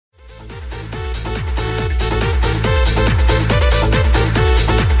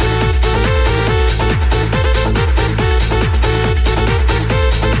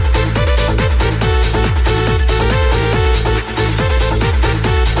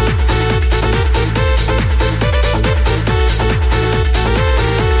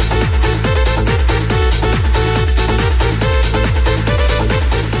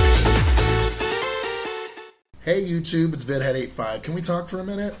YouTube? It's VidHead85. Can we talk for a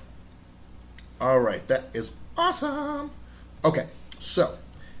minute? All right, that is awesome. Okay, so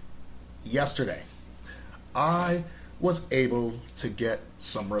yesterday I was able to get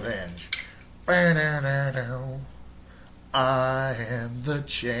some revenge. I am the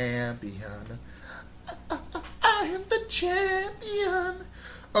champion. I am the champion.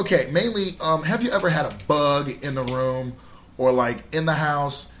 Okay, mainly, have you ever had a bug in the room or like in the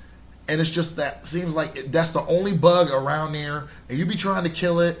house, and it's just that seems like that's the only bug around there, and you be trying to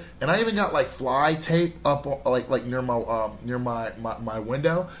kill it? And I even got like fly tape up like near my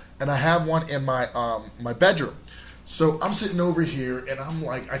window, and I have one in my my bedroom. So I'm sitting over here, and I'm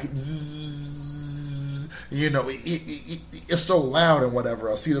like, I can you know, it's so loud and whatever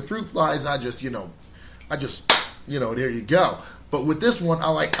else. See, the fruit flies, I just, you know, there you go. But with this one,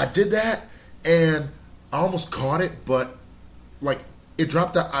 I did that, and I almost caught it, but like it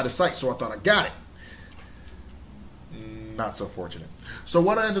dropped out of sight, so I thought I got it. Not so fortunate. So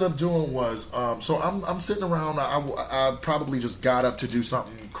what I ended up doing was, so I'm sitting around. I probably just got up to do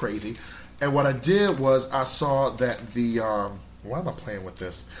something crazy, and what I did was I saw that the why am I playing with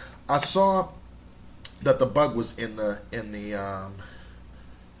this? I saw that the bug was in on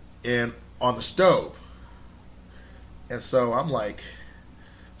the stove, and so I'm like,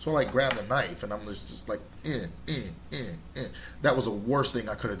 so I like grabbed a knife, and I'm just like, That was the worst thing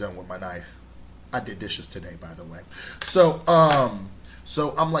I could have done with my knife. I did dishes today, by the way. So I'm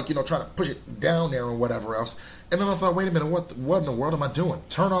like, trying to push it down there or whatever else, and then I thought, wait a minute, what in the world am I doing?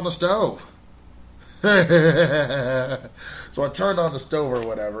 Turn on the stove. So I turned on the stove or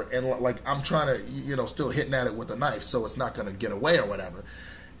whatever, and like I'm trying to, still hitting at it with a knife, so it's not gonna get away or whatever.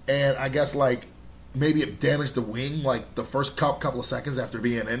 And I guess like maybe it damaged the wing like the first couple of seconds after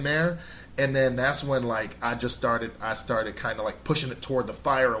being in there, and then that's when like I started kind of like pushing it toward the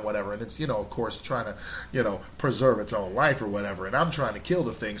fire or whatever, and it's of course trying to preserve its own life or whatever, and I'm trying to kill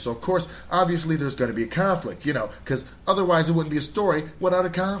the thing. So of course obviously there's going to be a conflict, because otherwise it wouldn't be a story without a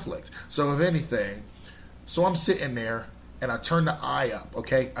conflict. So if anything, so I'm sitting there, and I turn the eye up,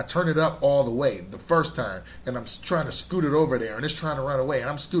 okay? I turn it up all the way the first time, and I'm trying to scoot it over there, and it's trying to run away, and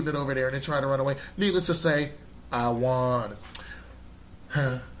I'm scooting it over there, and it's trying to run away. Needless to say, I won.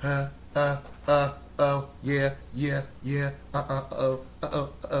 Oh, yeah,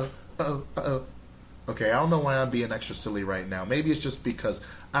 Okay, I don't know why I'm being extra silly right now. Maybe it's just because,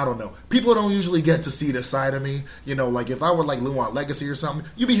 I don't know. People don't usually get to see this side of me. Like if I were like Luan Legacy or something,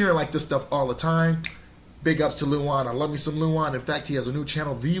 you'd be hearing like this stuff all the time. Big ups to Luan. I love me some Luan. In fact, he has a new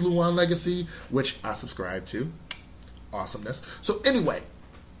channel, The Luan Legacy, which I subscribe to. Awesomeness. So anyway,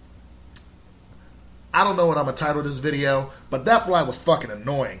 I don't know what I'm going to title this video, but that fly was fucking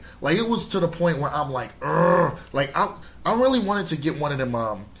annoying. Like, it was to the point where I'm like, ugh. Like, I really wanted to get one of them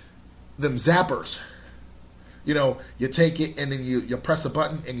zappers. You take it, and then you press a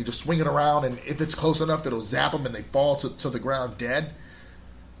button, and you just swing it around, and if it's close enough, it'll zap them, and they fall to the ground dead.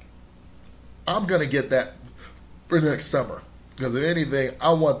 I'm going to get that for next summer. Because if anything,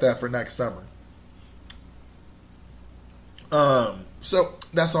 I want that for next summer. So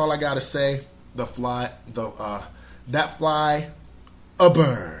that's all I got to say. That fly, a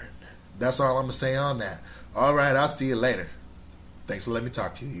burn. That's all I'm going to say on that. All right, I'll see you later. Thanks for letting me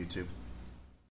talk to you, YouTube.